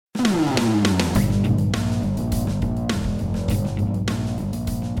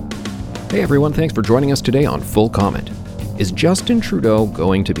Hey everyone, thanks for joining us today on Full Comment. Is Justin Trudeau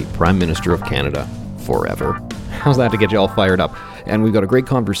going to be Prime Minister of Canada forever? How's that to get you all fired up? And we've got a great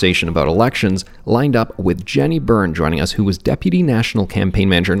conversation about elections lined up with Jenny Byrne joining us, who was Deputy National Campaign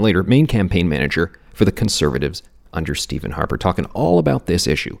Manager and later Main Campaign Manager for the Conservatives under Stephen Harper, talking all about this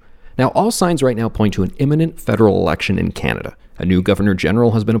issue. Now, all signs right now point to an imminent federal election in Canada. A new Governor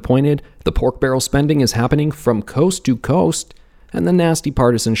General has been appointed, the pork barrel spending is happening from coast to coast, and the nasty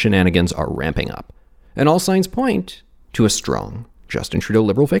partisan shenanigans are ramping up. And all signs point to a strong Justin Trudeau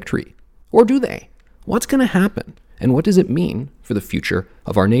Liberal victory. Or do they? What's going to happen? And what does it mean for the future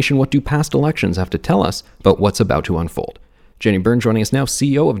of our nation? What do past elections have to tell us about what's about to unfold? Jenny Byrne joining us now,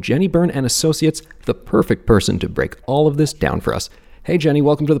 CEO of Jenny Byrne and Associates, the perfect person to break all of this down for us. Hey, Jenny,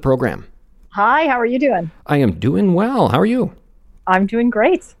 welcome to the program. Hi, how are you doing? I am doing well. How are you? I'm doing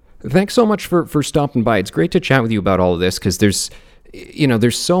great. Thanks so much for stopping by. It's great to chat with you about all of this because there's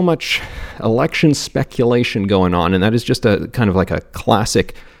so much election speculation going on, and that is just a kind of like a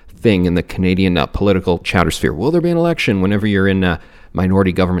classic thing in the Canadian political chatter sphere. Will there be an election whenever you're in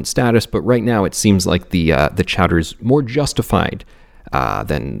minority government status? But right now it seems like the chatter is more justified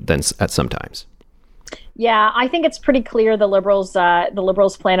than at some times. Yeah, I think it's pretty clear the Liberals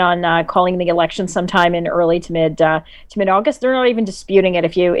plan on calling the election sometime in early to mid August. They're not even disputing it.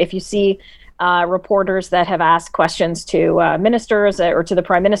 If you see reporters that have asked questions to ministers or to the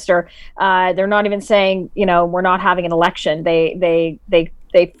Prime Minister, they're not even saying, we're not having an election. They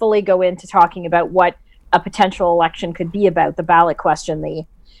fully go into talking about what a potential election could be about, the ballot question, the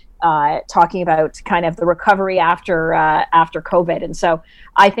talking about kind of the recovery after COVID. And so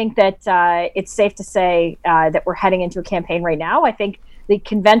I think that it's safe to say that we're heading into a campaign right now. I think the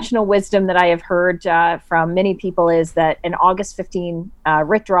conventional wisdom that I have heard from many people is that an August 15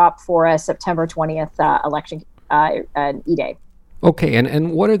 writ drop for a September 20th election E-Day. Okay,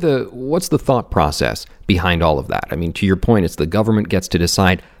 and what's the thought process behind all of that? I mean, to your point, it's the government gets to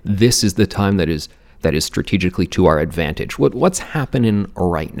decide this is the time that is strategically to our advantage. What's happening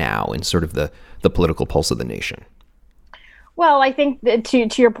right now in sort of the political pulse of the nation? Well, I think that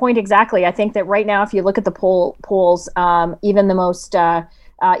to your point exactly. I think that right now, if you look at the polls, even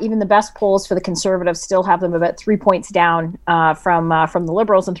the best polls for the Conservatives still have them about 3 points down from the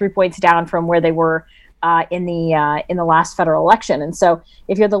Liberals and 3 points down from where they were in the last federal election. And so,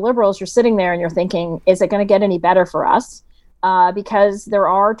 if you're the Liberals, you're sitting there and you're thinking, is it going to get any better for us? Because there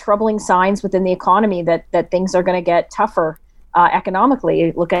are troubling signs within the economy that things are going to get tougher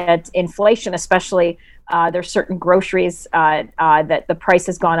economically. Look at inflation, especially. There's certain groceries that the price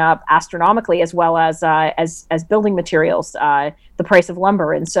has gone up astronomically, as well as building materials, the price of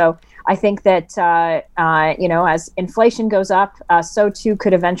lumber. And so I think that as inflation goes up, so too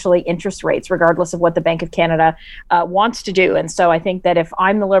could eventually interest rates, regardless of what the Bank of Canada wants to do. And so I think that if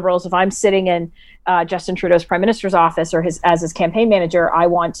I'm the Liberals, if I'm sitting in Justin Trudeau's Prime Minister's office or as his campaign manager, I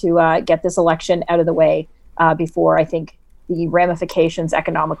want to get this election out of the way before I think the ramifications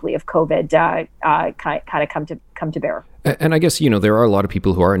economically of COVID kind of come to bear. And I guess, there are a lot of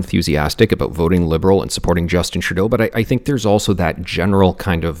people who are enthusiastic about voting Liberal and supporting Justin Trudeau, but I think there's also that general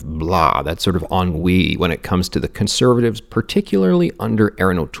kind of blah, that sort of ennui when it comes to the Conservatives, particularly under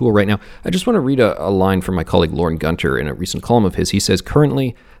Erin O'Toole right now. I just want to read a line from my colleague Lorne Gunter in a recent column of his. He says,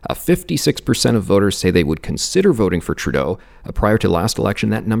 currently, 56% of voters say they would consider voting for Trudeau. Prior to last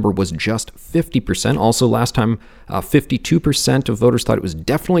election, that number was just 50%. Also, last time, 52% of voters thought it was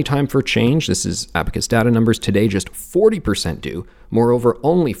definitely time for a change. This is Abacus data numbers. Today, just 40% do. Moreover,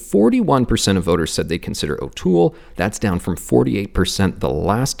 only 41% of voters said they'd consider O'Toole. That's down from 48% the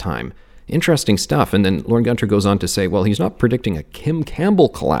last time. Interesting stuff. And then Lorne Gunter goes on to say, well, he's not predicting a Kim Campbell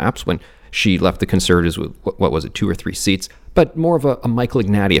collapse when she left the Conservatives with, 2 or 3 seats, but more of a Michael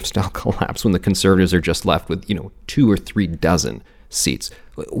Ignatieff-style collapse when the Conservatives are just left with, 2 or 3 dozen seats.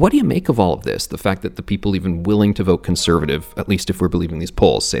 What do you make of all of this? The fact that the people even willing to vote Conservative, at least if we're believing these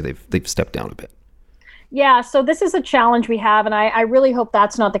polls, say they've stepped down a bit. Yeah, so this is a challenge we have, and I really hope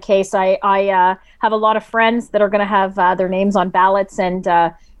that's not the case. I have a lot of friends that are going to have their names on ballots, and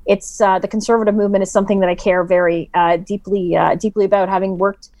it's the Conservative movement is something that I care very deeply about, having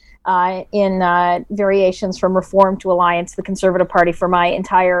worked in variations from Reform to Alliance, the Conservative Party, for my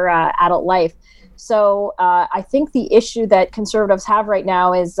entire adult life. So I think the issue that Conservatives have right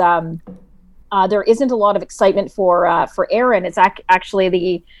now is there isn't a lot of excitement for Erin. It's actually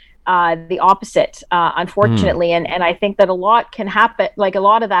the opposite, unfortunately. And I think that a lot can happen. Like a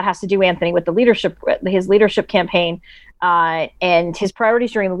lot of that has to do, Anthony, with his leadership campaign and his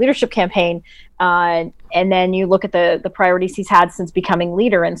priorities during the leadership campaign. And then you look at the priorities he's had since becoming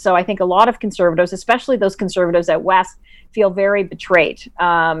leader. And so I think a lot of conservatives, especially those conservatives at West, feel very betrayed.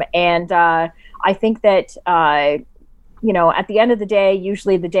 I think that, at the end of the day,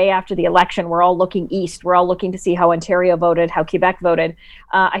 usually the day after the election, we're all looking east. We're all looking to see how Ontario voted, how Quebec voted.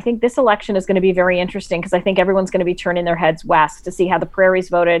 I think this election is going to be very interesting because I think everyone's going to be turning their heads west to see how the Prairies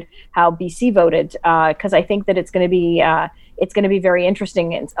voted, how BC voted, because I think that it's going to be very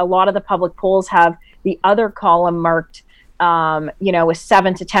interesting. And a lot of the public polls have the other column marked, with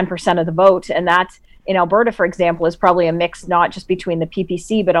 7 to 10% of the vote, and that's in Alberta, for example, is probably a mix not just between the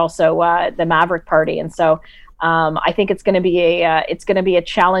PPC but also the Maverick Party, and so. I think it's going to be a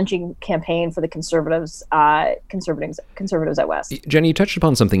challenging campaign for the conservatives at West. Jenny, you touched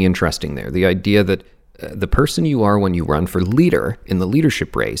upon something interesting there. The idea that the person you are when you run for leader in the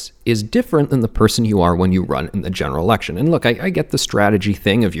leadership race is different than the person you are when you run in the general election. And look, I get the strategy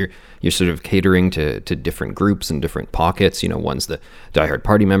thing of you're sort of catering to different groups and different pockets. One's the diehard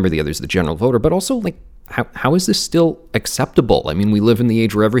party member, the other's the general voter, but also like. How is this still acceptable? I mean, we live in the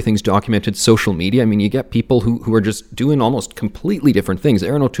age where everything's documented, social media. I mean, you get people who are just doing almost completely different things.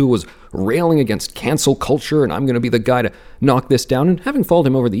 Erin O'Toole was railing against cancel culture, and I'm going to be the guy to knock this down. And having followed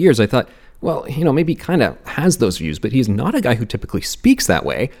him over the years, I thought, well, maybe he kind of has those views, but he's not a guy who typically speaks that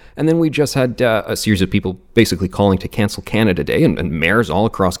way. And then we just had a series of people basically calling to cancel Canada Day, and mayors all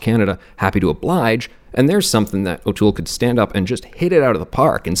across Canada happy to oblige. And there's something that O'Toole could stand up and just hit it out of the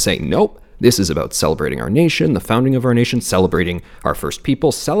park and say, nope. This is about celebrating our nation, the founding of our nation, celebrating our first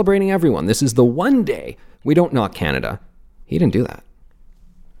people, celebrating everyone. This is the one day we don't knock Canada. He didn't do that.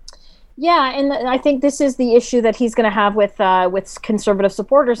 Yeah, and I think this is the issue that he's going to have with conservative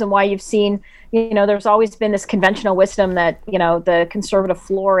supporters, and why you've seen, there's always been this conventional wisdom that, the conservative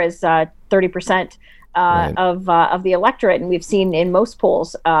floor is 30%. Right. of the electorate, and we've seen in most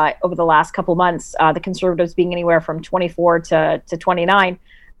polls over the last couple months the Conservatives being anywhere from 24 to 29.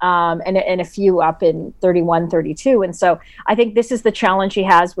 And a few up in 31, 32. And so I think this is the challenge he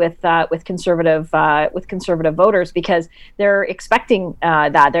has with conservative voters, because they're expecting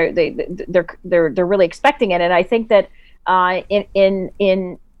that they're really expecting it. And I think that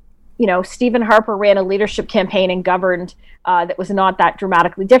Stephen Harper ran a leadership campaign and governed that was not that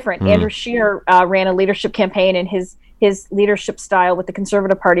dramatically different. Andrew Scheer ran a leadership campaign, and his leadership style with the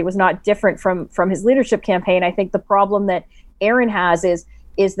Conservative Party was not different from his leadership campaign. I think the problem that Aaron has is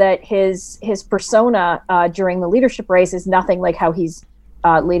that his persona during the leadership race is nothing like how he's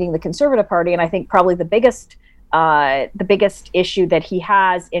leading the Conservative Party. And I think probably the biggest issue that he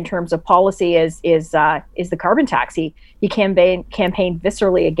has in terms of policy is the carbon tax. He campaigned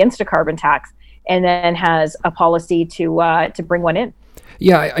viscerally against a carbon tax, and then has a policy to bring one in.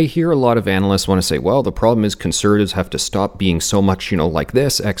 Yeah, I hear a lot of analysts want to say, well, the problem is conservatives have to stop being so much, like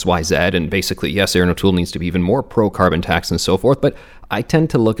this, X, Y, Z, and basically, yes, Erin O'Toole needs to be even more pro-carbon tax and so forth, but I tend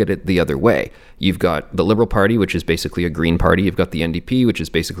to look at it the other way. You've got the Liberal Party, which is basically a Green Party. You've got the NDP, which is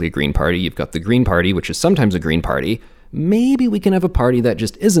basically a Green Party. You've got the Green Party, which is sometimes a Green Party. Maybe we can have a party that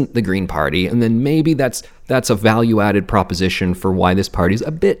just isn't the Green Party, and then maybe that's a value-added proposition for why this party is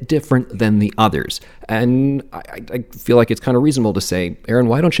a bit different than the others. And I feel like it's kind of reasonable to say, Erin,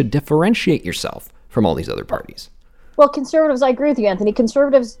 why don't you differentiate yourself from all these other parties? Well, conservatives, I agree with you, Anthony.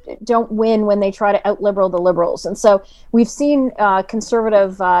 Conservatives don't win when they try to out-liberal the Liberals. And so we've seen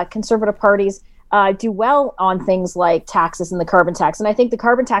conservative parties do well on things like taxes and the carbon tax. And I think the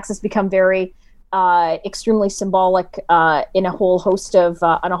carbon tax has become very extremely symbolic in a whole host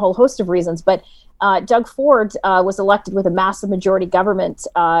of reasons. But Doug Ford was elected with a massive majority government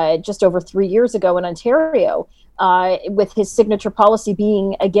just over 3 years ago in Ontario, with his signature policy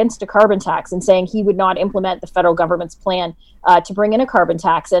being against a carbon tax and saying he would not implement the federal government's plan to bring in a carbon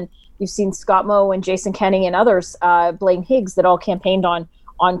tax. And you've seen Scott Moe and Jason Kenney and others, Blaine Higgs, that all campaigned on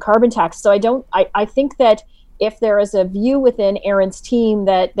carbon tax. So I think that if there is a view within Aaron's team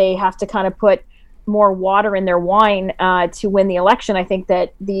that they have to kind of put more water in their wine to win the election, I think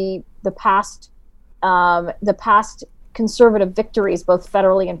that the past conservative victories, both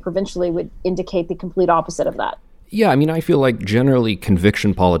federally and provincially, would indicate the complete opposite of that. Yeah, I mean, I feel like generally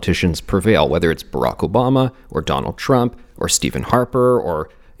conviction politicians prevail, whether it's Barack Obama or Donald Trump or Stephen Harper or,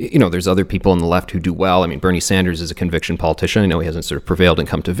 there's other people on the left who do well. I mean, Bernie Sanders is a conviction politician. I know he hasn't sort of prevailed and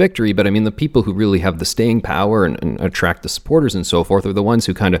come to victory, but I mean, the people who really have the staying power and attract the supporters and so forth are the ones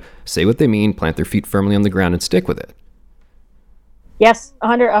who kind of say what they mean, plant their feet firmly on the ground and stick with it. Yes,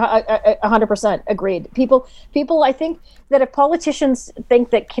 100% agreed. People, I think that if politicians think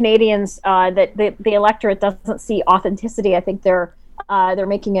that Canadians, that the electorate doesn't see authenticity, I think they're they're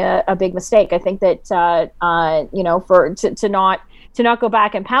making a big mistake. I think that for to not go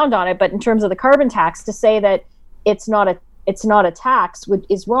back and pound on it, but in terms of the carbon tax, to say that it's not a tax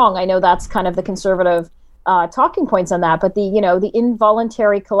is wrong. I know that's kind of the conservative talking points on that, but the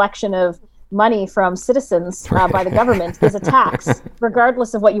involuntary collection of money from citizens by the government is a tax,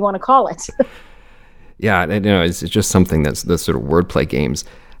 regardless of what you want to call it. Yeah, it's just something that's the sort of wordplay games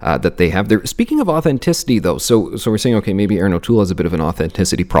that they have there. Speaking of authenticity, though, so we're saying, okay, maybe Erin O'Toole has a bit of an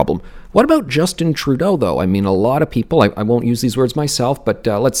authenticity problem. What about Justin Trudeau, though? I mean, a lot of people, I won't use these words myself, but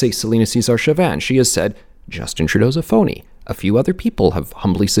let's say Selina Cesar-Chavannes, she has said, Justin Trudeau's a phony. A few other people have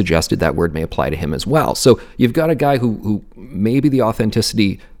humbly suggested that word may apply to him as well. So you've got a guy who maybe the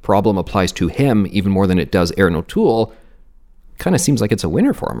authenticity problem applies to him even more than it does Erin O'Toole. Kind of seems like it's a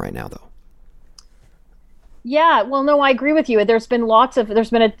winner for him right now, though. Yeah, well, no, I agree with you. There's been a lot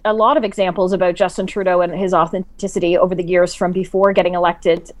of examples about Justin Trudeau and his authenticity over the years, from before getting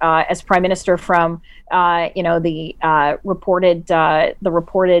elected as prime minister, from the reported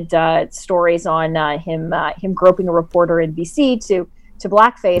stories on him groping a reporter in BC to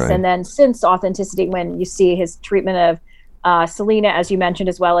blackface, right. And then since authenticity, when you see his treatment of Selina, as you mentioned,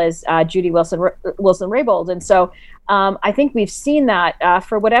 as well as Judy Wilson-Raybould, and so. I think we've seen that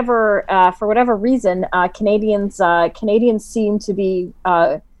for whatever reason, Canadians seem to be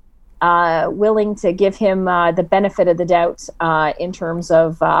willing to give him the benefit of the doubt in terms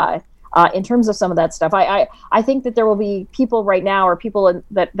of some of that stuff. I think that there will be people right now, or people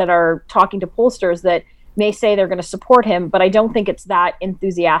that are talking to pollsters, that may say they're going to support him, but I don't think it's that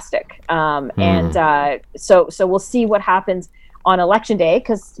enthusiastic. And so we'll see what happens on election day,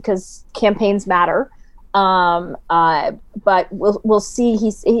 because campaigns matter. But we'll see.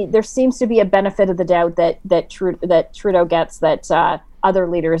 There seems to be a benefit of the doubt that Trudeau gets that other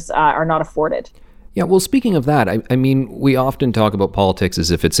leaders are not afforded. Yeah, well, speaking of that, I mean, we often talk about politics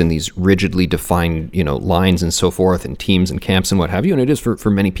as if it's in these rigidly defined, lines and so forth, and teams and camps and what have you, and it is for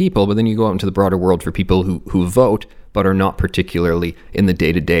many people. But then you go out into the broader world for people who vote but are not particularly in the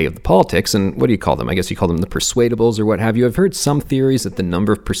day-to-day of the politics. And what do you call them? I guess you call them the persuadables or what have you. I've heard some theories that the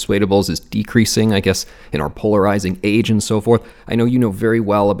number of persuadables is decreasing, I guess, in our polarizing age and so forth. I know you know very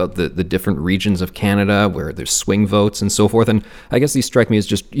well about the different regions of Canada where there's swing votes and so forth. And I guess these strike me as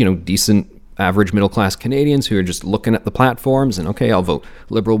just, decent, average middle-class Canadians who are just looking at the platforms and, okay, I'll vote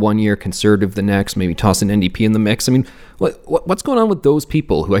Liberal one year, Conservative the next, maybe toss an NDP in the mix. I mean, what's going on with those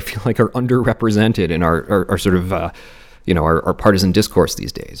people who I feel like are underrepresented in our sort of, our partisan discourse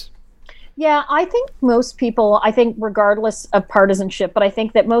these days? Yeah, I think most people, regardless of partisanship, but I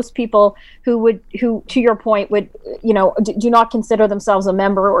think that most people who to your point, would, do not consider themselves a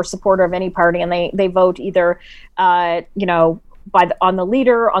member or supporter of any party, and they vote either, on the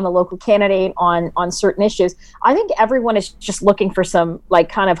leader, on the local candidate, on certain issues. I think everyone is just looking for some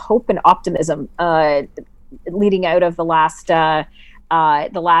kind of hope and optimism leading out of the last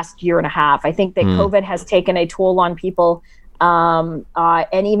year and a half. I think that COVID has taken a toll on people,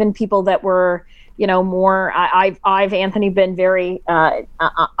 and even people that were more. I've Anthony been very. I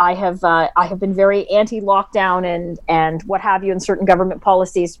have been very anti-lockdown and what have you in certain government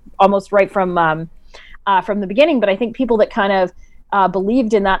policies almost right from the beginning. But I think people that kind of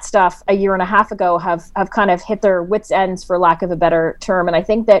believed in that stuff a year and a half ago have kind of hit their wits' ends, for lack of a better term. And I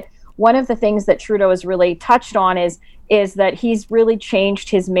think that one of the things that Trudeau has really touched on is that he's really changed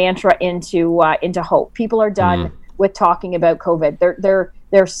his mantra into hope. People are done with talking about COVID.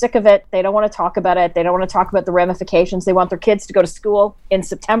 They're sick of it. They don't want to talk about it. They don't want to talk about the ramifications. They want their kids to go to school in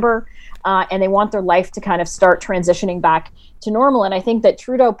September, and they want their life to kind of start transitioning back to normal. And I think that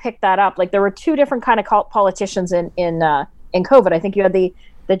Trudeau picked that up. Like, there were two different kind of politicians in COVID. I think you had the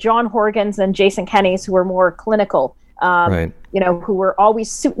John Horgans and Jason Kennys, who were more clinical, right. Who were always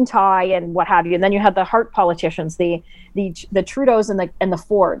suit and tie and what have you. And then you had the heart politicians, the Trudeaus and the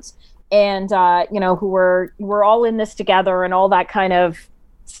Fords, and who were all in this together and all that kind of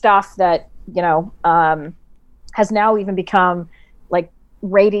stuff that has now even become like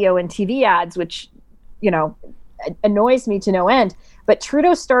radio and TV ads, which annoys me to no end. But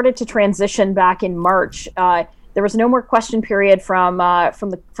Trudeau started to transition back in March. There was no more question period from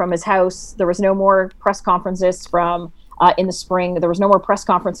his house. There was no more press conferences from in the spring. There was no more press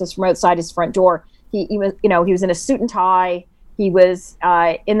conferences from outside his front door. He was in a suit and tie. He was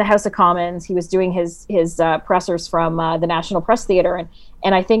in the House of Commons. He was doing his pressers from the National Press Theatre,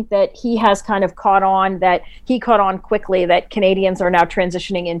 and I think that he has kind of caught on quickly that Canadians are now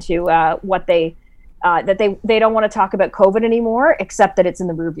transitioning into what they that they don't want to talk about COVID anymore, except that it's in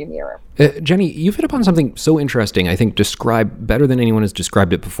the rearview mirror. Jenny, you've hit upon something so interesting, I think described better than anyone has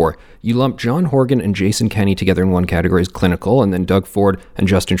described it before. You lump John Horgan and Jason Kenney together in one category as clinical, and then Doug Ford and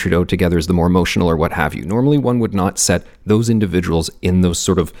Justin Trudeau together as the more emotional or what have you. Normally, one would not set those individuals in those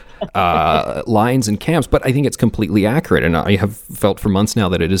sort of lines and camps, but I think it's completely accurate. And I have felt for months now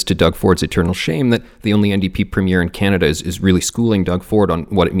that it is to Doug Ford's eternal shame that the only NDP premier in Canada is really schooling Doug Ford on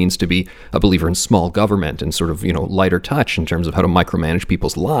what it means to be a believer in small government and sort of, lighter touch in terms of how to micromanage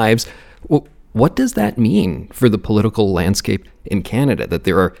people's lives. Well, what does that mean for the political landscape in Canada, that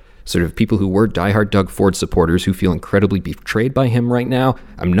there are sort of people who were diehard Doug Ford supporters who feel incredibly betrayed by him right now?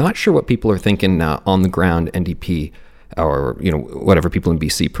 I'm not sure what people are thinking on the ground, NDP or, whatever, people in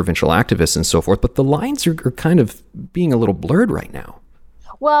BC, provincial activists and so forth, but the lines are kind of being a little blurred right now.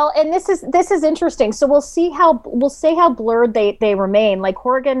 Well, and this is interesting. So we'll see how blurred they remain. Like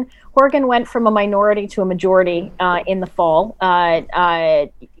Horgan went from a minority to a majority in the fall,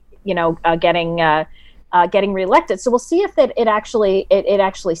 getting reelected. So we'll see if it actually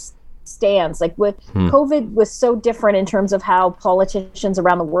stands. Like with COVID was so different in terms of how politicians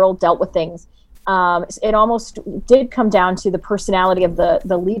around the world dealt with things. It almost did come down to the personality of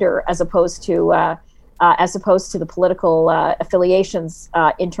the leader as opposed to the political affiliations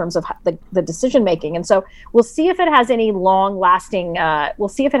in terms of the decision making. And so we'll see if it has any long lasting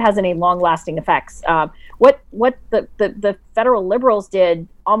effects. What the federal Liberals did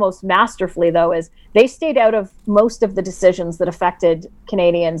almost masterfully, though, is they stayed out of most of the decisions that affected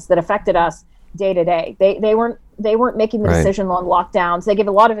Canadians, that affected us day to day. They weren't making the decision on lockdowns. They gave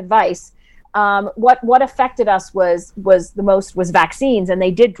a lot of advice. What affected us was vaccines, and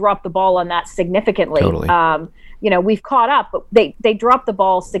they did drop the ball on that significantly. Totally. We've caught up, but they dropped the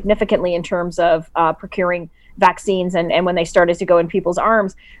ball significantly in terms of procuring vaccines and when they started to go in people's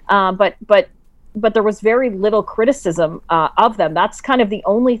arms. But there was very little criticism of them. That's kind of the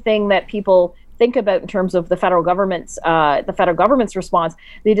only thing that people think about in terms of the federal government's response.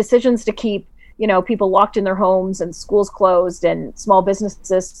 The decisions to keep people locked in their homes and schools closed and small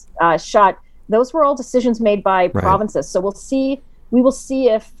businesses shut. Those were all decisions made by provinces. So we'll see. We will see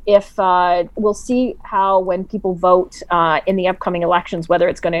if we'll see how, when people vote in the upcoming elections, whether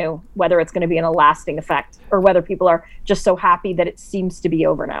it's going to be in a lasting effect, or whether people are just so happy that it seems to be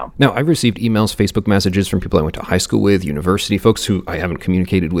over now. Now, I've received emails, Facebook messages from people I went to high school with, university folks who I haven't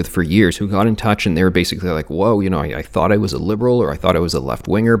communicated with for years, who got in touch, and they were basically like, "Whoa, I thought I was a liberal, or I thought I was a left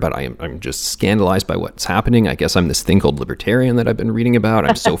winger, but I'm just scandalized by what's happening. I guess I'm this thing called libertarian that I've been reading about.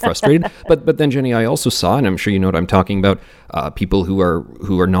 I'm so frustrated." But then, Jenny, I also saw, and I'm sure you know what I'm talking about, people who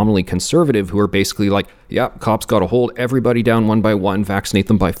are nominally conservative, who are basically like, yeah, cops got to hold everybody down one by one, vaccinate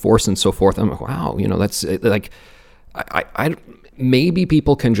them by force and so forth. I'm like, wow, that's like, I maybe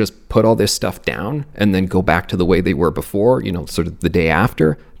people can just put all this stuff down and then go back to the way they were before, sort of the day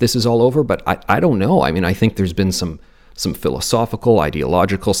after this is all over. But I don't know. I mean, I think there's been some philosophical,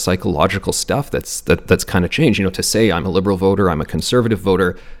 ideological, psychological stuff that's kind of changed. To say I'm a liberal voter, I'm a conservative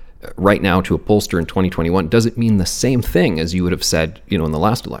voter, right now to a pollster in 2021 doesn't mean the same thing as you would have said, in the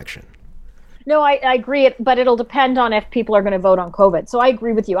last election. No, I agree, but it'll depend on if people are going to vote on COVID. So I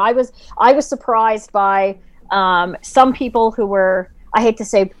agree with you. I was surprised by some people who were, I hate to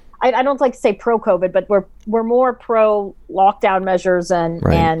say, I don't like to say pro-COVID, but we're more pro-lockdown measures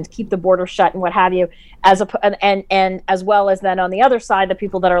and keep the border shut and what have you, and as well as then on the other side, the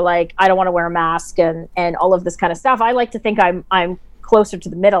people that are like, I don't want to wear a mask and all of this kind of stuff. I like to think I'm closer to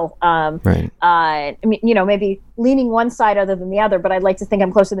the middle. I mean, maybe leaning one side other than the other, but I'd like to think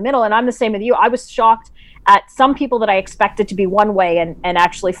I'm close to the middle. And I'm the same with you. I was shocked at some people that I expected to be one way and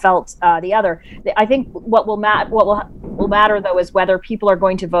actually felt the other. I think what will matter though is whether people are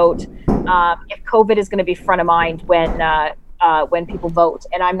going to vote, if COVID is going to be front of mind when people vote.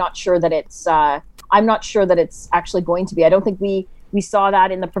 And I'm not sure that it's actually going to be. I don't think we saw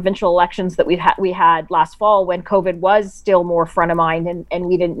that in the provincial elections that we had last fall, when COVID was still more front of mind and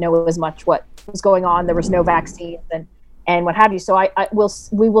we didn't know as much what was going on. There was no vaccines and what have you. So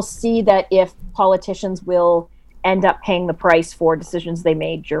we will see that if politicians will end up paying the price for decisions they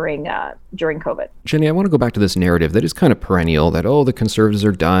made during COVID. Jenny, I want to go back to this narrative that is kind of perennial, that, the Conservatives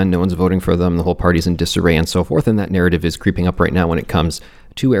are done, no one's voting for them, the whole party's in disarray and so forth. And that narrative is creeping up right now when it comes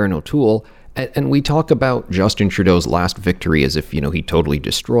to Erin O'Toole. And we talk about Justin Trudeau's last victory as if, he totally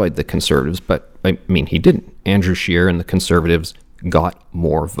destroyed the Conservatives, but I mean, he didn't. Andrew Scheer and the Conservatives got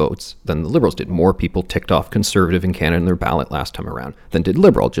more votes than the Liberals did. More people ticked off Conservative in Canada in their ballot last time around than did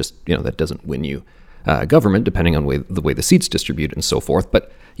Liberal. Just, that doesn't win you government, depending on the way the seats distribute and so forth.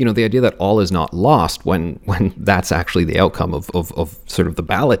 But the idea that all is not lost when that's actually the outcome of sort of the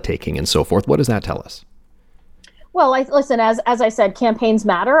ballot taking and so forth. What does that tell us? Well, listen, as I said, campaigns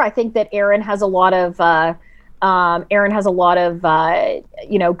matter. I think that Aaron has a lot of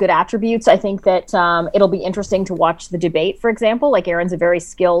good attributes. I think that it'll be interesting to watch the debate, for example. Like, Aaron's a very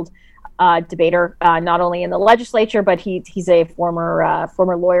skilled debater, not only in the legislature, but he's a former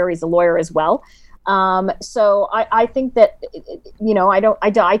lawyer. He's a lawyer as well. So I think that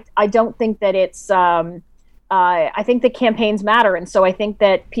I don't think that it's. I think the campaigns matter, and so I think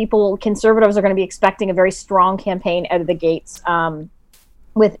that conservatives are going to be expecting a very strong campaign out of the gates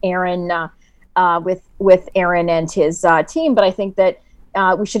with Aaron. With Aaron and his team, but I think that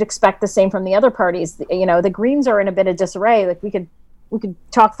we should expect the same from the other parties. The Greens are in a bit of disarray. Like, we could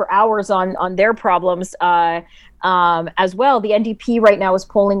talk for hours on their problems as well. The NDP right now is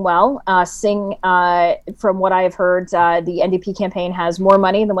polling well. Singh, from what I have heard, the NDP campaign has more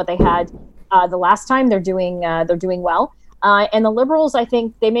money than what they had the last time. They're doing well. And the Liberals, I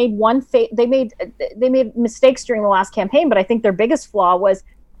think they made they made mistakes during the last campaign, but I think their biggest flaw was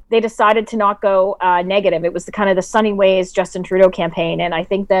they decided to not go negative. It was the Sunny Ways Justin Trudeau campaign. And I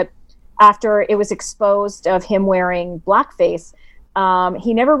think that after it was exposed of him wearing blackface,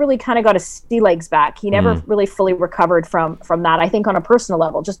 he never really kind of got his sea legs back. He never really fully recovered from that. I think on a personal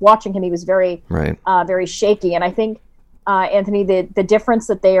level, just watching him, he was very, very shaky. And I think, Anthony, the difference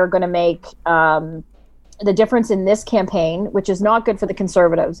that they are going to make, the difference in this campaign, which is not good for the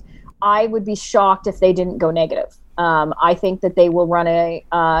Conservatives, I would be shocked if they didn't go negative. I think that they will run a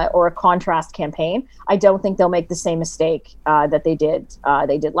contrast campaign. I don't think they'll make the same mistake that they did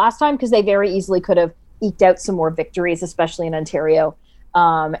last time, because they very easily could have eked out some more victories, especially in Ontario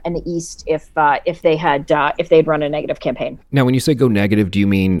and the East, if they'd run a negative campaign. Now, when you say go negative, do you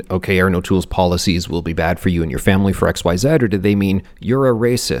mean, okay, Erin O'Toole's policies will be bad for you and your family for XYZ, or do they mean you're a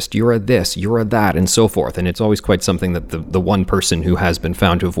racist, you're a this, you're a that, and so forth? And it's always quite something that the one person who has been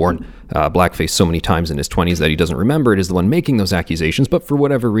found to have worn blackface so many times in his 20s that he doesn't remember it is the one making those accusations. But for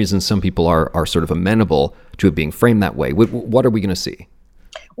whatever reason, some people are sort of amenable to it being framed that way. What are we going to see?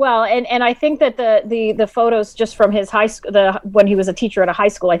 Well, and I think that the photos just from his high school, when he was a teacher at a high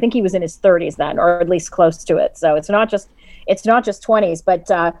school, I think he was in his 30s then, or at least close to it. So it's not just 20s, but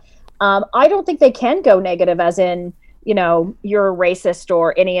I don't think they can go negative, as in, you're a racist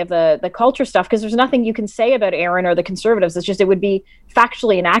or any of the culture stuff, because there's nothing you can say about Aaron or the Conservatives. It's just, it would be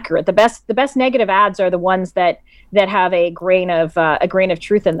factually inaccurate. The best negative ads are the ones that have a grain of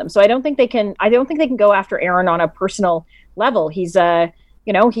truth in them. So I don't think they can go after Aaron on a personal level. He's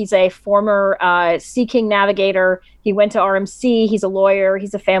he's a former Sea King navigator. He went to RMC. He's a lawyer.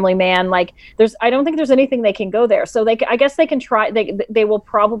 He's a family man. I don't think there's anything they can go there. So I guess they can try. They will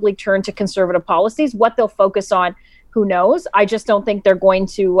probably turn to conservative policies. What they'll focus on, who knows? I just don't think they're going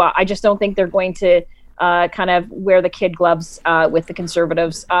to. Kind of wear the kid gloves with the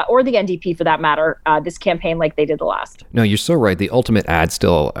Conservatives or the NDP for that matter, this campaign like they did the last. No, you're so right. The ultimate ad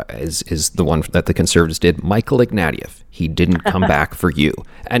still is the one that the Conservatives did. Michael Ignatieff, he didn't come back for you.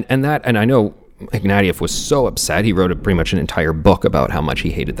 And I know Ignatieff was so upset. He wrote pretty much an entire book about how much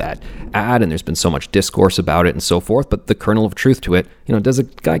he hated that ad, and there's been so much discourse about it and so forth. But the kernel of truth to it, does a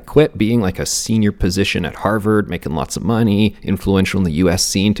guy quit being like a senior position at Harvard, making lots of money, influential in the U.S.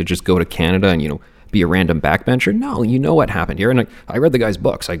 scene, to just go to Canada and, be a random backbencher? No, you know what happened here. And I read the guy's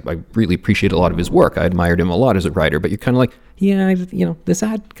books. I really appreciate a lot of his work. I admired him a lot as a writer, but you're kind of like, yeah, this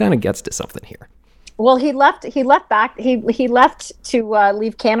ad kind of gets to something here. Well, he left to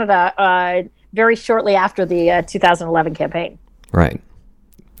leave Canada very shortly after the 2011 campaign. Right.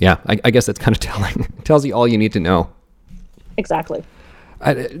 Yeah, I guess that's kind of telling. It tells you all you need to know. Exactly.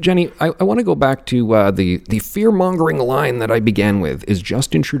 Jenny, I want to go back to the fear-mongering line that I began with. Is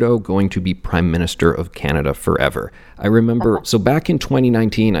Justin Trudeau going to be Prime Minister of Canada forever? I remember, so back in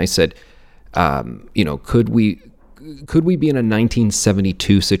 2019, I said, could we be in a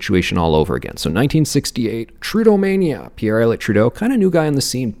 1972 situation all over again? So 1968, Trudeau-mania, Pierre-Elliott Trudeau, kind of new guy on the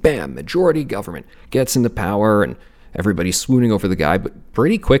scene, bam, majority government, gets into power, and everybody's swooning over the guy, but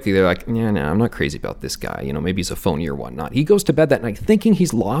pretty quickly they're like, no, I'm not crazy about this guy. Maybe he's a phony or whatnot. He goes to bed that night thinking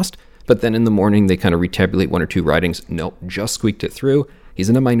he's lost, but then in the morning they kind of retabulate one or two writings. Nope, just squeaked it through. He's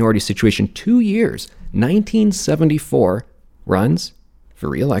in a minority situation 2 years. 1974, runs for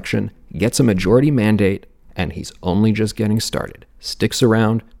re-election, gets a majority mandate, and he's only just getting started. Sticks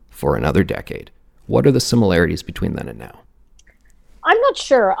around for another decade. What are the similarities between then and now? I'm not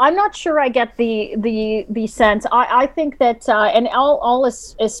sure I get the sense. I think that, and all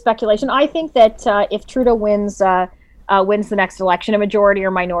is speculation. I think that if Trudeau wins the next election, a majority or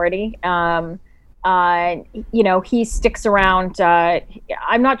minority, he sticks around.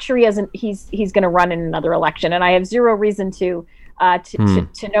 I'm not sure he's going to run in another election, and I have zero reason to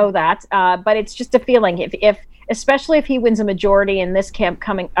know that. But it's just a feeling. If especially if he wins a majority in this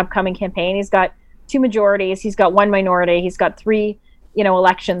upcoming campaign, he's got 2 majorities, he's got 1 minority, he's got 3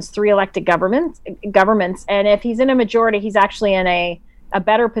 elections, 3 elected governments, and if he's in a majority, he's actually in a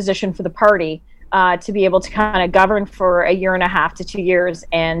better position for the party to be able to kind of govern for a year and a half to 2 years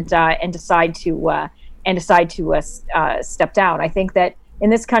and decide to step down. I think that in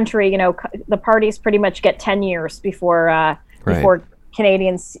this country, the parties pretty much get 10 years before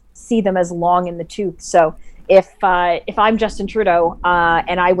Canadians see them as long in the tooth. So if I'm Justin Trudeau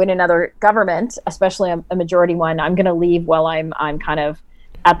and I win another government, especially a majority one, I'm going to leave while I'm kind of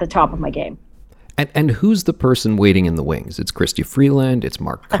at the top of my game. And who's the person waiting in the wings? It's Chrystia Freeland, it's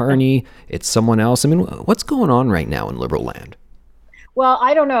Mark Carney, it's someone else. I mean, what's going on right now in Liberal land? Well,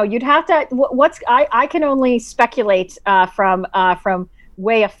 I don't know. You'd have to. I can only speculate from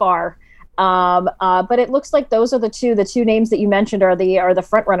way afar. But it looks like those are the two names that you mentioned are the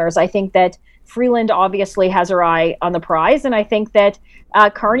front runners. I think that Freeland obviously has her eye on the prize, and I think that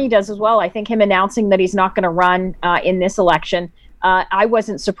Carney does as well. I think him announcing that he's not going to run in this election, I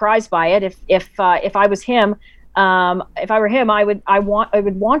wasn't surprised by it. If I was him, if I were him, I would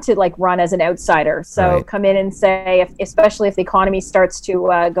want to like run as an outsider. So come in and say, especially if the economy starts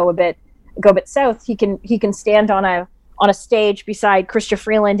to go a bit south, he can stand on a stage beside Chrystia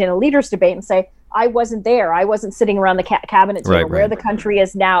Freeland in a leaders debate and say, I wasn't there. I wasn't sitting around the cabinet table. Where the country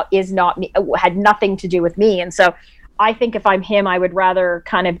is now is not me, had nothing to do with me. And so I think if I'm him, I would rather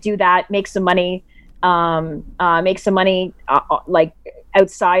kind of do that, make some money like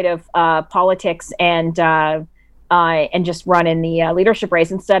outside of politics and just run in the leadership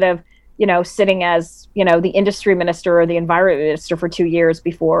race instead of, sitting as, the industry minister or the environment minister for 2 years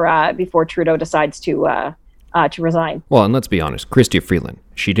before Trudeau decides to resign. Well, and let's be honest, Chrystia Freeland,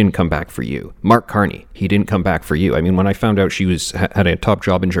 she didn't come back for you. Mark Carney, he didn't come back for you. I mean, when I found out she had a top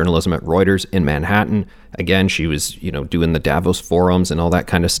job in journalism at Reuters in Manhattan, again, she was, doing the Davos forums and all that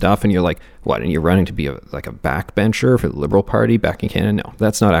kind of stuff. And you're like, what? And you're running to be a backbencher for the Liberal Party back in Canada? No,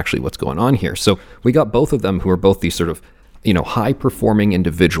 that's not actually what's going on here. So we got both of them who are both these sort of, high performing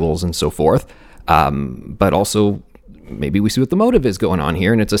individuals and so forth. But also maybe we see what the motive is going on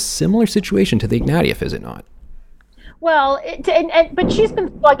here. And it's a similar situation to the Ignatieff, is it not? Well, but she's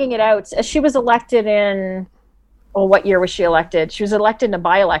been slugging it out. She was elected in, what year was she elected? She was elected in a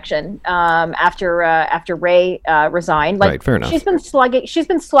by-election after Ray resigned. Right, fair enough. She's been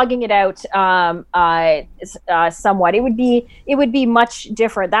slugging it out somewhat. It would be much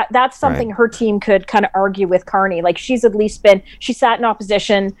different. That's something her team could kind of argue with Carney. Like she sat in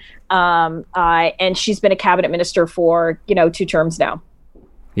opposition, and she's been a cabinet minister for 2 terms now.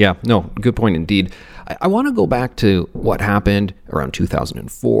 Yeah, no, good point indeed. I want to go back to what happened around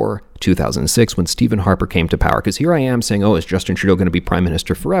 2004, 2006 when Stephen Harper came to power. Because here I am saying, is Justin Trudeau going to be prime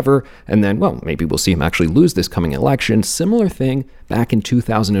minister forever? And then, maybe we'll see him actually lose this coming election. Similar thing back in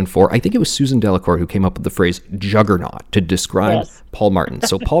 2004. I think it was Susan Delacour who came up with the phrase juggernaut to describe Paul Martin.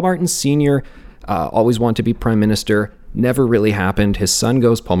 So Paul Martin Sr. Always wanted to be prime minister. Never really happened. His son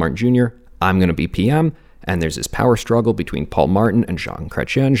goes, Paul Martin Jr., I'm going to be PM. And there's this power struggle between Paul Martin and Jean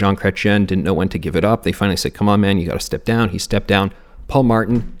Chrétien. Jean Chrétien didn't know when to give it up. They finally said, come on, man, you got to step down. He stepped down. Paul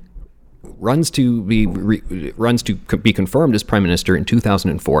Martin runs to be confirmed as prime minister in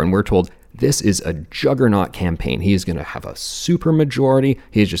 2004. And we're told this is a juggernaut campaign. He is going to have a super majority.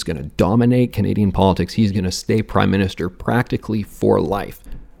 He is just going to dominate Canadian politics. He's going to stay prime minister practically for life.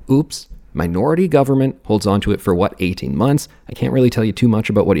 Oops. Minority government holds on to it for 18 months. I can't really tell you too much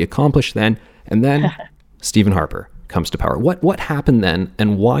about what he accomplished then. And then Stephen Harper comes to power. What happened then,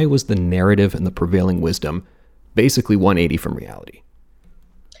 and why was the narrative and the prevailing wisdom basically 180 from reality?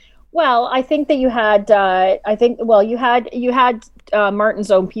 Well, I think that you had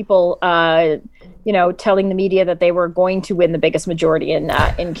Martin's own people, telling the media that they were going to win the biggest majority in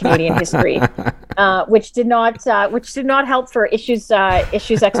Canadian history, which did not help for issues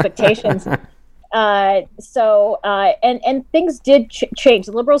expectations. And things did change.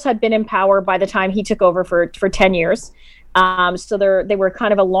 The Liberals had been in power by the time he took over for 10 years. So they were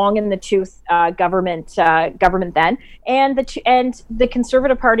kind of a long in the tooth government then, and the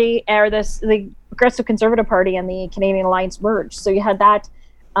Conservative Party or the Progressive Conservative Party and the Canadian Alliance merged. So you had that.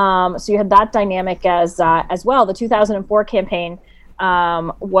 So you had that dynamic as well. The 2004 campaign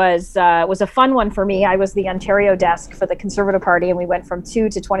was a fun one for me. I was the Ontario desk for the Conservative Party, and we went from 2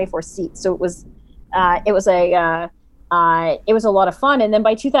 to 24 seats. So it was a lot of fun. And then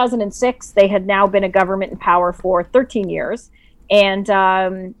by 2006, they had now been a government in power for 13 years, and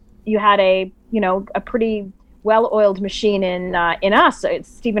you had a pretty well-oiled machine in us.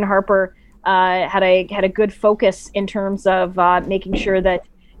 Stephen Harper had a good focus in terms of making sure that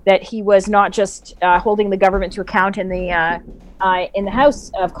he was not just holding the government to account in the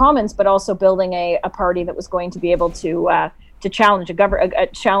House of Commons, but also building a party that was going to be able to challenge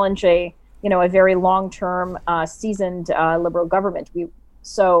a very long-term, seasoned Liberal government.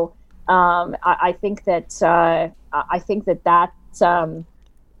 I think that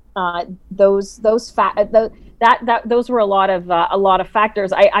those were a lot of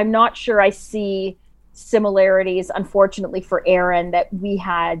factors. I'm not sure I see similarities, unfortunately for Aaron, that we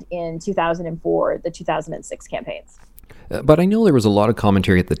had in 2004, the 2006 campaigns. But I know there was a lot of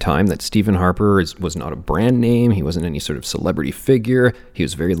commentary at the time that Stephen Harper was not a brand name. He wasn't any sort of celebrity figure. He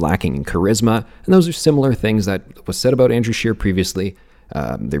was very lacking in charisma. And those are similar things that was said about Andrew Scheer previously.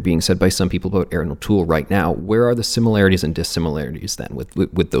 They're being said by some people about Aaron O'Toole right now. Where are the similarities and dissimilarities then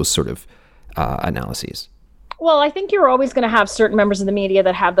with those sort of analyses? Well, I think you're always going to have certain members of the media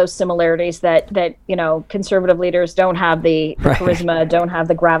that have those similarities that conservative leaders don't have the charisma, don't have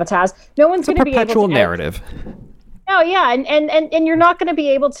the gravitas. No one's going to be able to. Perpetual narrative. Oh yeah, and you're not going to be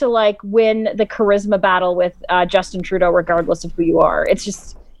able to win the charisma battle with Justin Trudeau, regardless of who you are. It's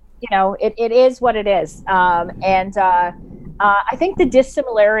just, it is what it is. I think the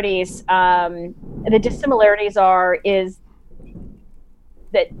dissimilarities is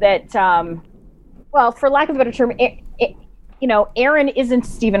that well, for lack of a better term, Aaron isn't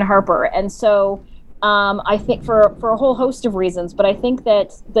Stephen Harper, and so I think for a whole host of reasons. But I think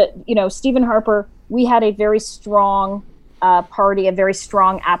that Stephen Harper, we had a very strong party, a very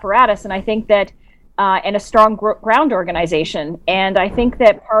strong apparatus, and I think that and a strong ground organization. And I think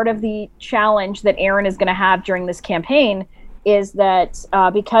that part of the challenge that Aaron is going to have during this campaign is that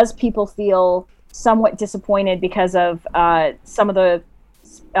because people feel somewhat disappointed because of some of the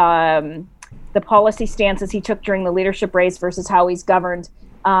policy stances he took during the leadership race versus how he's governed.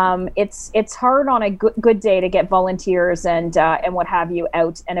 It's hard on a good day to get volunteers and what have you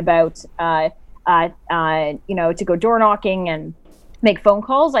out and about, to go door knocking and make phone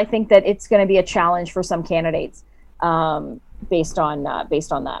calls. I think that it's going to be a challenge for some candidates based on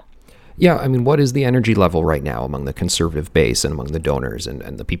that. Yeah, I mean, what is the energy level right now among the conservative base and among the donors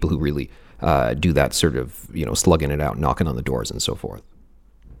and the people who really do that sort of, slugging it out, knocking on the doors and so forth?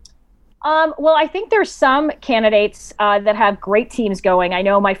 Well, I think there's some candidates that have great teams going. I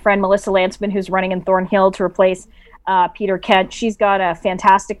know my friend Melissa Lantsman, who's running in Thornhill to replace Peter Kent. She's got a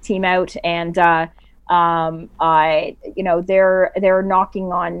fantastic team out, and they're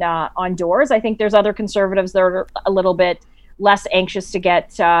knocking on doors. I think there's other conservatives that are a little bit less anxious to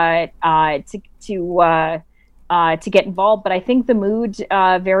get to get involved. But I think the mood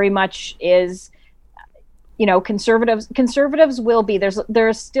very much is. Conservatives will be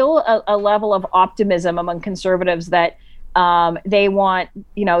there's still a level of optimism among conservatives that they want,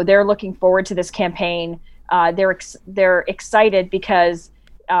 they're looking forward to this campaign. They're excited because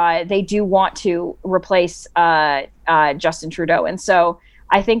they do want to replace Justin Trudeau. And so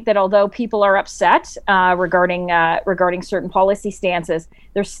I think that although people are upset regarding certain policy stances,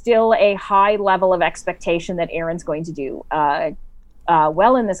 there's still a high level of expectation that Aaron's going to do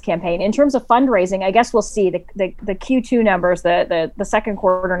well in this campaign. In terms of fundraising, I guess we'll see. The Q2 numbers, the second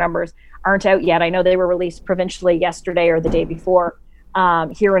quarter numbers aren't out yet. I know they were released provincially yesterday or the day before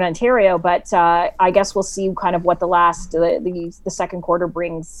here in Ontario, but I guess we'll see kind of what the second quarter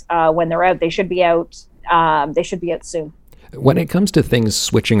brings when they're out. They should be out soon. When it comes to things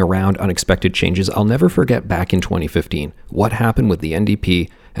switching around, unexpected changes, I'll never forget back in 2015, what happened with the NDP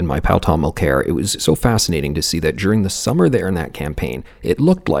and my pal Tom Mulcair. It was so fascinating to see that during the summer there in that campaign, it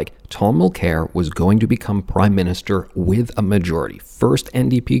looked like Tom Mulcair was going to become Prime Minister with a majority. First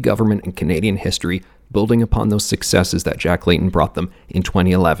NDP government in Canadian history, building upon those successes that Jack Layton brought them in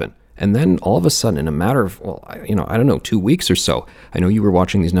 2011. And then all of a sudden, in a matter of, 2 weeks or so, I know you were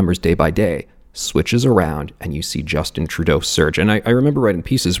watching these numbers day by day, switches around and you see Justin Trudeau surge. And I remember writing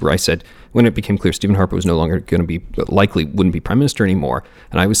pieces where I said, when it became clear Stephen Harper was no longer going to be, likely wouldn't be Prime Minister anymore,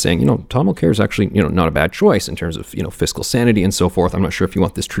 and I was saying, Tom Mulcair is actually, not a bad choice in terms of, fiscal sanity and so forth. I'm not sure if you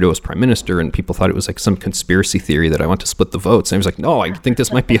want this Trudeau as Prime Minister, and people thought it was like some conspiracy theory that I want to split the votes. And I was like, no, I think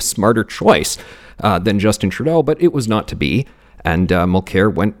this might be a smarter choice than Justin Trudeau, but it was not to be. And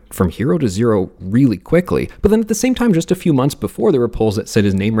Mulcair went from hero to zero really quickly. But then at the same time, just a few months before, there were polls that said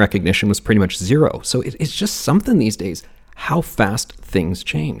his name recognition was pretty much zero. So it's just something these days, how fast things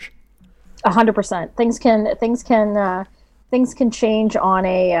change. 100%. Things can change on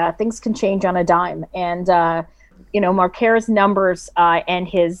a dime. And Mulcair's numbers and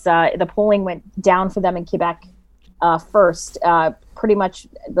his the polling went down for them in Quebec first, pretty much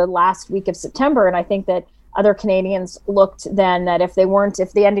the last week of September. And I think that other Canadians looked then that if the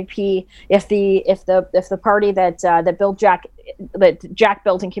NDP, if the party that Jack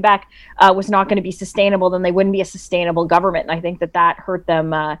built in Quebec was not going to be sustainable, then they wouldn't be a sustainable government. And I think that hurt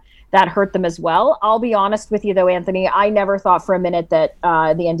them. That hurt them as well. I'll be honest with you, though, Anthony. I never thought for a minute that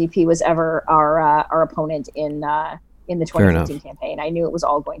the NDP was ever our opponent in the 2015 campaign. I knew it was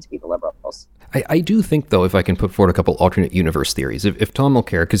all going to be the Liberals. I do think, though, if I can put forward a couple alternate universe theories, if Tom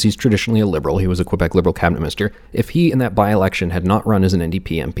Mulcair, because he's traditionally a Liberal, he was a Quebec Liberal cabinet minister, if he in that by-election had not run as an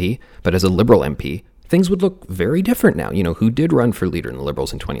NDP MP, but as a Liberal MP, things would look very different now. Who did run for leader in the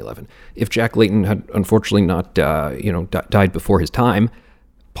Liberals in 2011? If Jack Layton had unfortunately not, died before his time,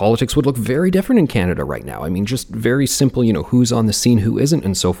 politics would look very different in Canada right now. I mean, just very simple, who's on the scene, who isn't,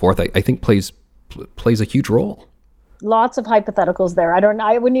 and so forth, I think plays a huge role. Lots of hypotheticals there.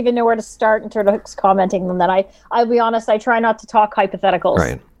 I wouldn't even know where to start in terms of commenting them. That I'll be honest, I try not to talk hypotheticals.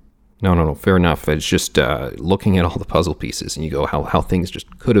 Right. No, fair enough. It's just looking at all the puzzle pieces and you go how things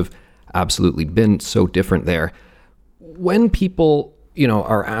just could have absolutely been so different there. When people,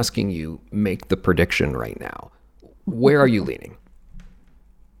 are asking you, make the prediction right now, where are you leaning?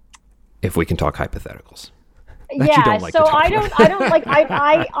 If we can talk hypotheticals. I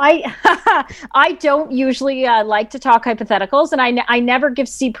don't usually like to talk hypotheticals, and I never give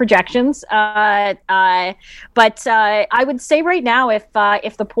seat projections. But I would say right now, if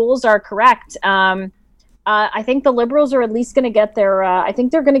the polls are correct, I think the Liberals are at least going to get their. I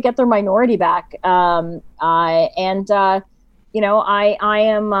think they're going to get their minority back. I am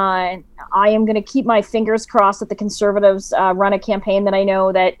going to keep my fingers crossed that the Conservatives run a campaign that I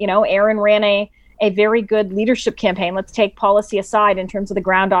know that Aaron ran a very good leadership campaign. Let's take policy aside in terms of the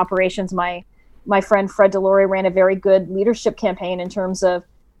ground operations. My friend Fred Delory ran a very good leadership campaign in terms of,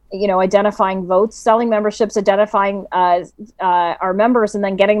 identifying votes, selling memberships, identifying our members, and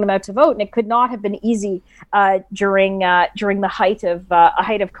then getting them out to vote. And it could not have been easy during the height of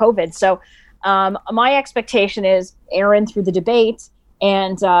COVID. So my expectation is Aaron, through the debate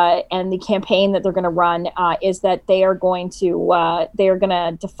and the campaign that they're going to run, is that they are going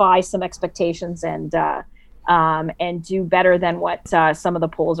to defy some expectations and do better than what some of the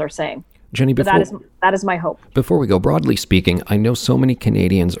polls are saying. Jenny, that is my hope. Before we go, broadly speaking, I know so many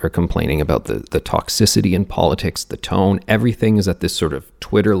Canadians are complaining about the toxicity in politics, the tone. Everything is at this sort of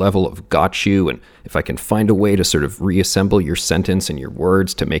Twitter level of got you, and if I can find a way to sort of reassemble your sentence and your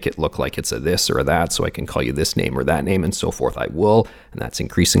words to make it look like it's a this or a that, so I can call you this name or that name and so forth, I will, and that's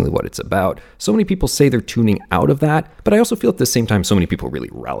increasingly what it's about. So many people say they're tuning out of that, but I also feel at the same time so many people really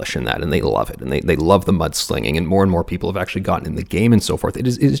relish in that, and they love it, and they love the mudslinging, and more people have actually gotten in the game and so forth. It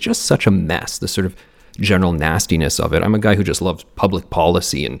is just such a mess, the sort of general nastiness of it. I'm a guy who just loves public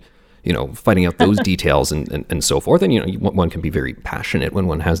policy and, fighting out those details and so forth. And, one can be very passionate when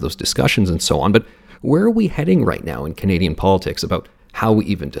one has those discussions and so on. But where are we heading right now in Canadian politics about how we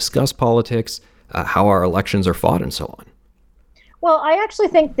even discuss politics, how our elections are fought and so on? Well, I actually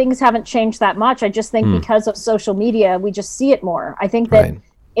think things haven't changed that much. I just think because of social media, we just see it more. I think that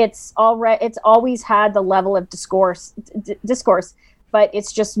it's always had the level of discourse, but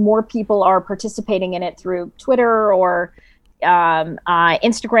it's just more people are participating in it through Twitter or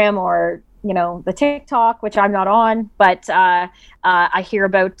Instagram or, the TikTok, which I'm not on, but I hear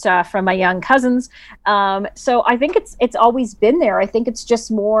about from my young cousins. So I think it's always been there. I think it's just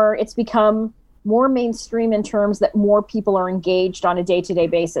it's become more mainstream in terms that more people are engaged on a day-to-day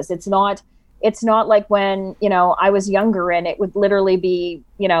basis. It's not like when, I was younger and it would literally be,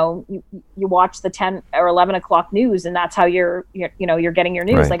 you watch the 10 or 11 o'clock news and that's how you're getting your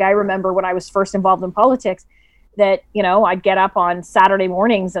news. Right. Like I remember when I was first involved in politics that, I'd get up on Saturday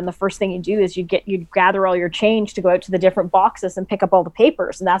mornings and the first thing you do is you'd gather all your change to go out to the different boxes and pick up all the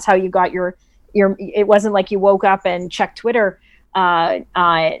papers. And that's how you got your, it wasn't like you woke up and checked Twitter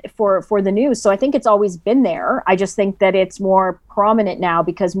for the news. So I think it's always been there. I just think that it's more prominent now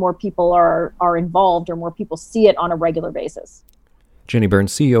because more people are involved or more people see it on a regular basis. Jenny Byrne,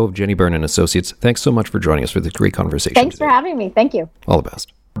 CEO of Jenny Byrne & Associates, thanks so much for joining us for this great conversation. Thanks today. for having me. Thank you. All the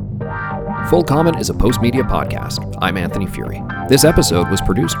best. Full Comment is a Postmedia podcast. I'm Anthony Fury. This episode was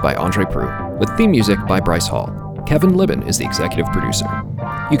produced by Andre Proulx, with theme music by Bryce Hall. Kevin Libben is the executive producer.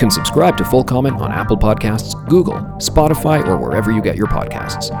 You can subscribe to Full Comment on Apple Podcasts, Google, Spotify, or wherever you get your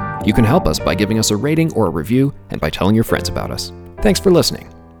podcasts. You can help us by giving us a rating or a review and by telling your friends about us. Thanks for listening.